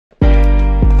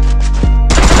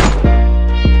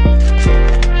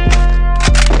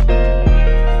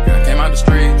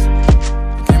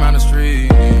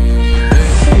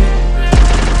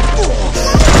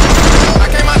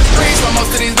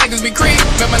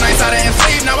nights I didn't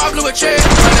sleep, now I blew a check.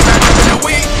 Running back up in the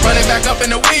weed, running back up in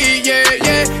the weed, yeah,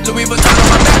 yeah. Louis Vuitton on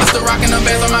my back, still rocking them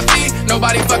bands on my feet.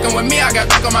 Nobody fucking with me, I got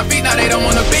back on my feet, now they don't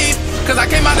wanna beef. Cause I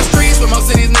came out the streets, but most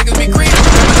of these niggas be creep.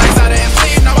 Running nights I didn't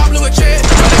sleep, now I blew a check.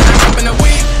 Running back up in the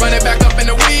weed, running back up in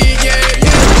the weed, yeah, yeah.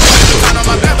 Louis Vuitton on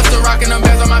my back, still rocking them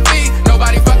bands on my feet.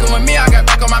 Nobody fucking with me, I got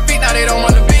back on my feet, now they don't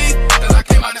wanna beef. Cause I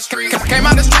came out the streets. Came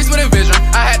out the streets with a vision.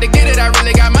 I had to get it, I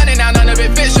really got money, now none of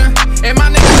it vision. And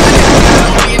my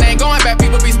niggas it ain't going back,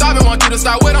 people be starving, want you to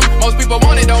start with them. Most people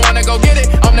want it, don't wanna go get it.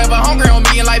 I'm never hungry, on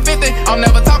me in like 50. I'm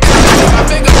never talking, I'm my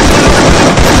fingers.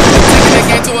 Taking the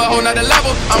game to a whole nother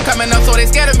level. I'm coming up, so they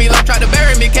scared of me. Love tried to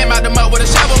bury me, came out the mud with a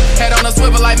shovel. Head on a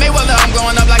swivel like Mayweather. I'm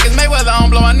going up like it's Mayweather. I'm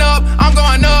blowing up, I'm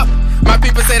going up. My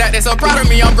people say that they so proud of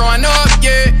me. I'm growing up,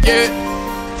 yeah, yeah.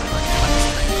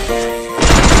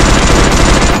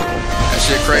 That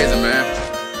shit crazy, man.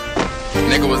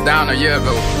 Nigga was down a year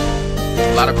ago.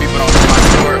 A lot of people don't know my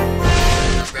story.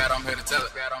 I'm glad I'm here to tell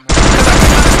it. Cause I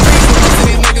came out the streets, but most of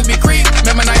these niggas be creep.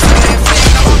 Remember nights I didn't sleep,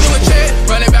 now I'm doing shit.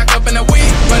 Running back up in the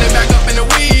weed, running back up in the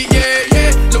weed, yeah,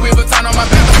 yeah. Louis Vuitton on my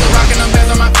back, I'm still rocking them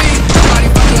bands on my feet. Nobody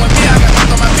fucking with me, I got back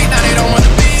on my feet, now they don't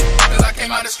wanna be. Cause I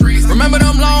came out the streets. Remember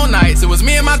them long nights, it was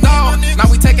me and my dog. Now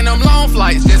we taking them long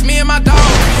flights, just me and my dog.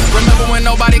 Remember when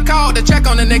nobody called to check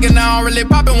on the nigga, now I'm really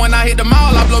popping when I hit the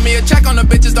mall. I blow me a check on the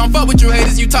bitches, don't fuck with you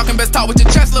haters. You talking best talk with your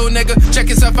chest, little nigga. Check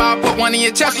yourself out, put one in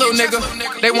your chest, little nigga.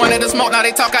 They wanted to smoke, now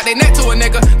they talk out their neck to a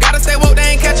nigga. Gotta stay woke,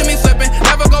 they ain't catching me slipping.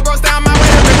 Never go broke down my way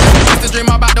to riches. Used to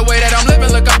dream about the way that I'm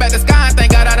living. Look up at the sky and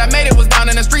thank God that I made it. Was down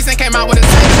in the streets and came out with a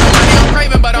savings. No money I'm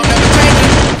craving, but I'm never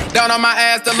changing. Down on my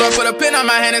ass, the Lord put a pin on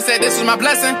my hand and said this was my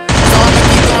blessing. So I'ma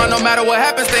keep going no matter what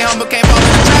happens. Stay humble, can't fall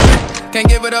in the trapping. Can't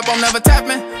give it up, I'm never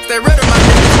tapping. Stay rid of my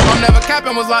niggas, I'm never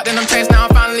capping. Was locked in them chains, now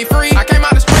I'm finally free. I came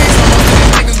out the streets, so most of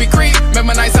these niggas be creep.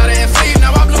 Remember nights I didn't sleep,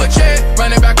 now I blew a check.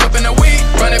 Running back up in the weed,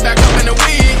 running back up in the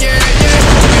weed, yeah, yeah.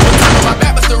 People time on my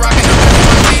back, but still rocking them bands on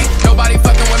my feet. Nobody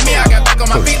fucking with me, I got back on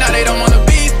my feet, now they don't wanna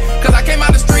beef. Cause I came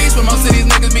out the streets, where most of these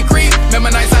niggas be creep. Remember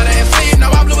nights I didn't sleep,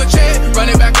 now I blew a check.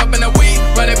 Running back up in the weed,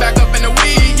 running back up in the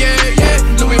weed, yeah, yeah.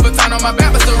 Louis Vuitton on my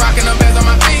back, but still rocking them bands on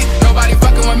my feet. Nobody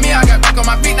fucking with me, I got back on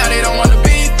my feet, now they don't wanna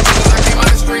beef. Cause I came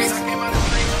out the streets.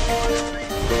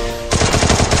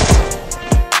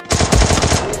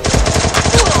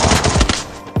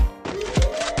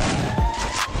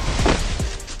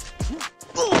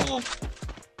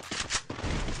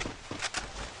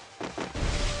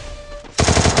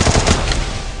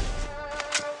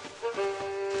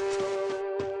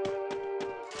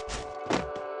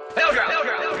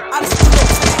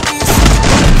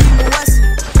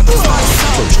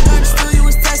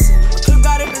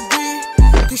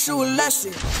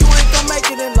 You ain't gon'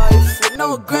 make it in life with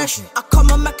no aggression. I call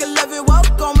my Mac 11,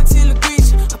 welcome until the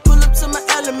beach. I pull up to my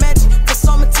elementary, cause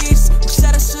all my teachers who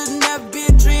said I should never be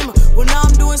a dreamer. Well now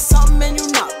I'm doing something and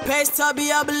you not. Past Tubby,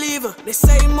 I believer. They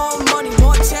say more money,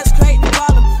 more checks create the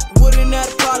problem. You wouldn't have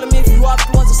a problem if you off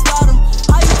the ones that start them.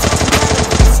 How you talking about it?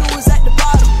 Who was at the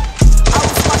bottom? I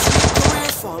was watching your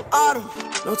career fall autumn.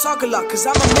 Don't talk a lot, cause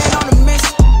I'm a man on a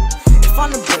mission. If I'm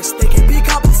the best, they can be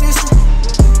competition.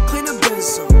 Clean the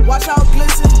business up, watch how it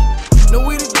glisten. Know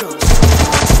we the guns, so you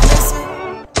want to listen.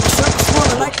 Circles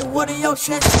swirling like the wood in your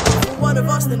chest. For one of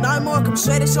us, then 9 more come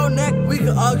straight at your neck. We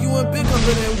could argue and bicker,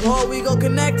 but in war we gon'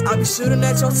 connect. I be shooting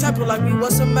at your temple like we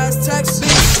was some mass text.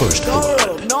 Bitch, go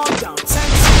up, no I'm down 10.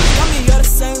 Tell me you're the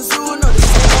same zoo, no the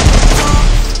same on.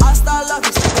 I start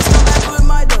lucky, so let's come back with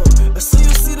my dough. As soon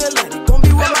you see the light, it gon'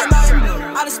 be where my night.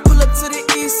 I just pull up to the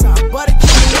east side, but it keep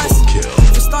me lesson.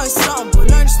 Just starting something, but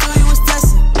learn still you was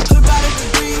testing. About a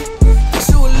degree, cause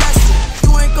you a lesson.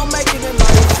 You ain't gon' make it in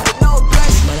life, no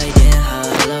aggression. But like damn, how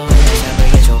low, that's how I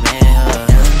get your man up.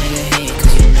 Now a nigga hate,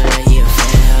 cause you know that he a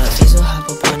fan up. Feel so hop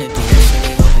up on the beat, that's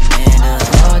really go banana.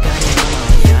 Oh, I got it on my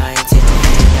way, I ain't taking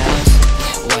handouts.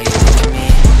 Why you look at me?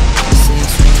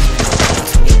 6 rings when I'm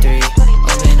 23.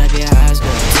 Open up your eyes,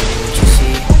 girl, tell me what you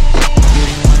see. You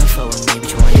didn't wanna fuck with me, but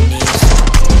you on your knees.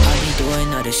 I be doing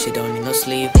all this shit, don't need no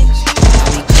sleep. I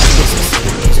be cooking this and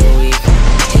 7 days a week.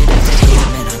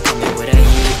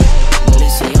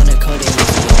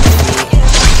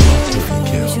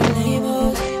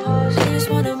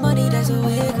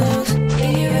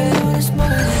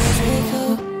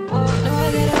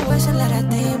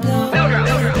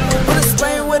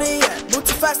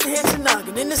 To hit your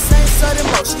noggin in the same sudden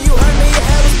motion. You heard me, your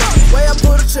head was noggin. Way I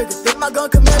pull the trigger, think my gun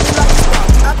command me like a spark.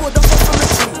 Apple don't fall from the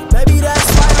tree, maybe that's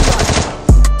why I'm rockin'.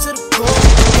 To the core,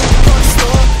 in the front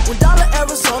store. When dollar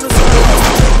Arizona's on the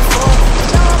before.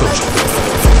 Now I'm making this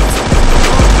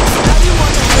now you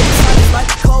wanna hate it's like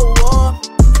a cold war.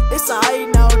 It's a high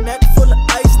now, neck full of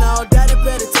ice now. Daddy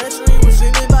penitentiary was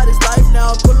dreaming about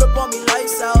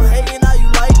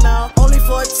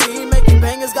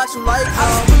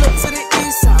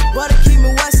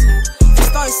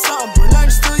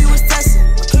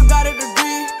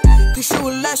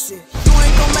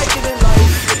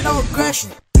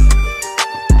aggression.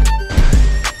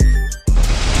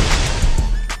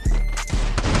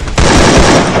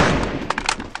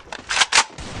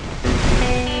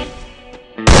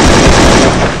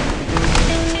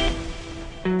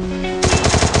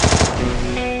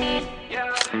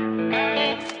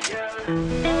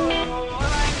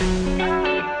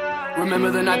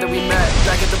 Remember the night that we met,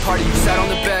 back at the party, you sat on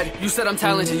the bed. You said I'm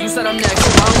talented, you said I'm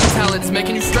next. My only talent is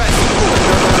making you stress.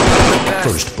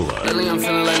 First blood. Lately I'm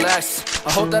feeling like less.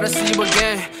 I hope that I see you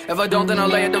again. If I don't, then I'll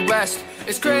lay it to rest.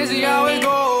 It's crazy how it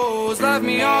goes, left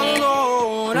me all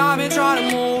alone. I've been trying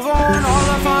to move on, all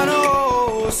I find a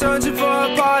hole. Searching for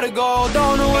a pot of gold,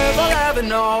 don't know if I'll ever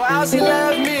know. How she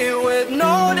left me with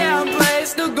no damn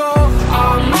place to go.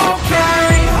 I'm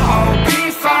okay, I'll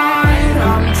be fine.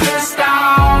 I'm just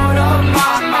out of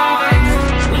my mind.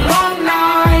 Long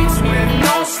nights with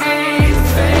no sleep,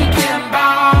 thinking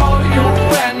about you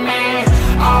and me.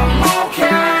 I'm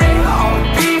okay, I'll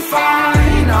be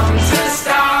fine. I'm just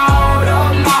out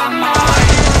of my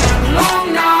mind. Long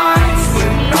nights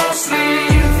with no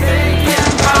sleep, thinking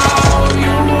about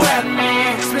you and me.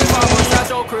 Sleep I was at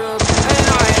your crib, and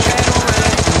I ain't had no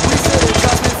rent. We should've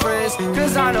just been friends,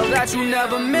 cause I know that you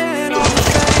never meant all the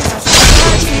things that you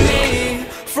said to me.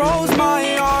 Froze my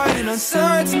heart in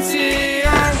uncertainty.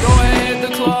 Go and hit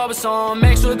the club or something,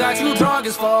 make sure that you drunk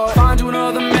as fuck. Find you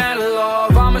another man to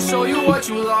love, I'ma show you what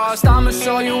you lost. I'ma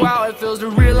show you how it feels to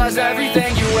realize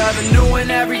everything you ever knew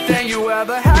and everything you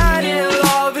ever had in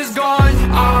love is gone.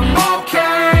 I'm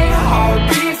okay, I'll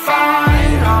be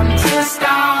fine. I'm just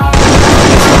out of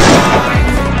my mind.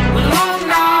 Long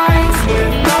nights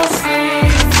with no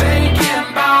sleep, thinking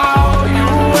about you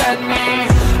and me.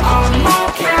 I'm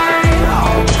okay,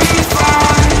 I'll be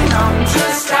fine. I'm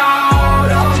just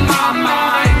out of my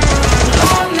mind.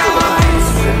 Long nights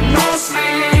with no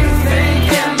sleep,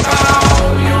 thinking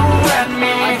about you and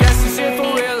me. I guess it's it for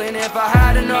real, and if I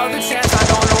had another chance, I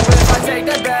don't know if I'd take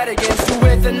that bet against you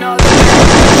with another man.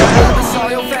 I never saw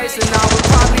your face, and I would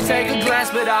probably take a glance,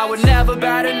 but I would never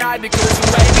bat an eye because you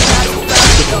made me not so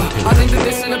fast. I think that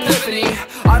this is an epiphany.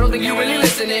 I don't think you really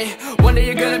listening. One day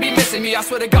you're gonna be missing me. I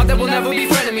swear to God that we'll never be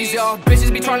frenemies, y'all.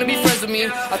 Bitches be trying to be friends with me.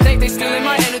 I think they stealing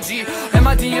my energy and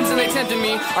my DMs and they tempting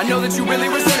me. I know that you really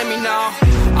resenting me now.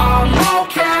 I'm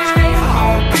okay,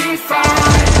 I'll be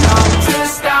fine. I'm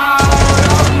just out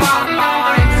of my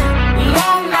mind.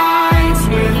 Long nights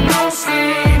with no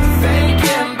sleep,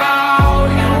 thinking about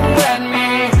you and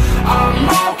me. I'm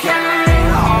okay,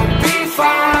 I'll be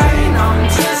fine. I'm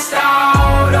just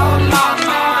out of my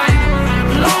mind.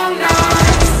 Long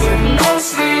nights with no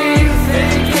sleep,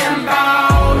 thinking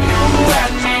about you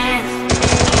and me.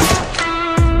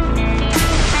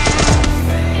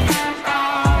 Thinking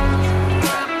about you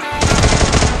and me.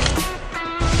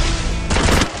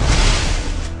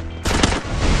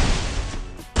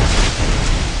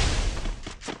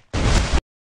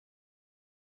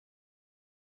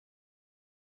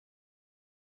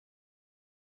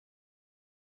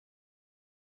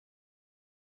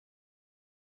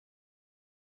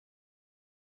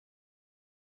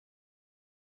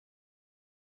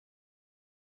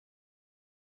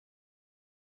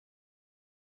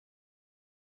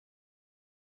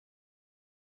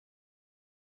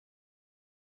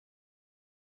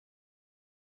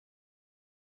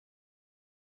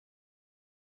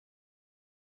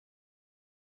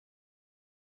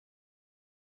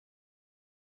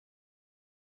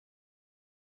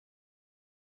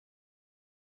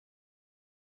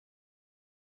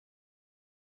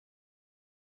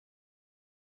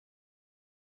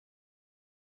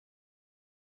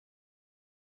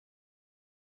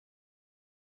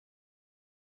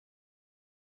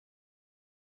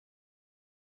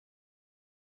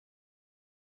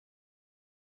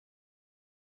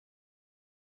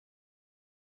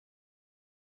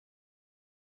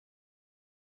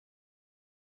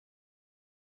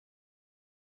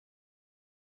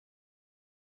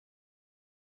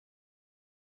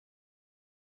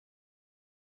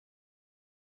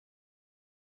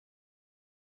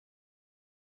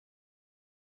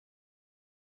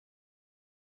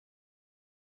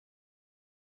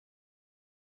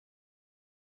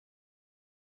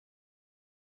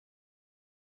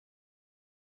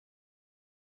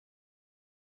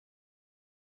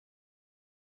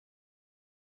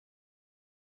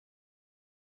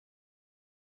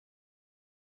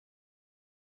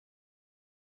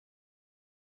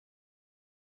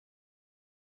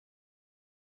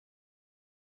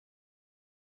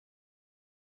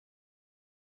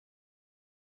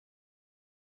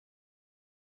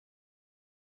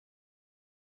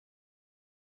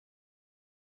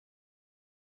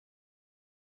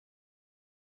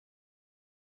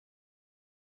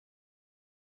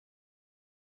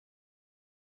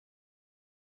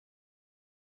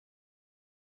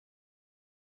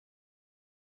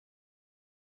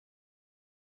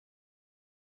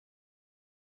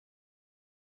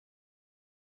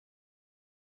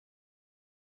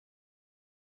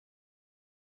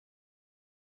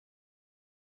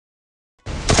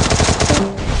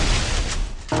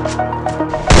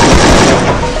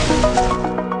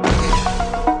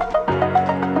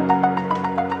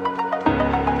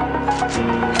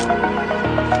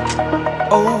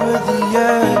 Over the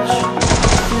edge,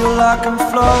 feel like I'm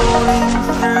floating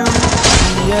through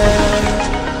the air.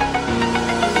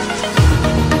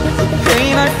 The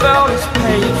pain I felt is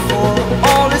paid for,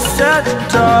 all is said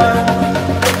and done.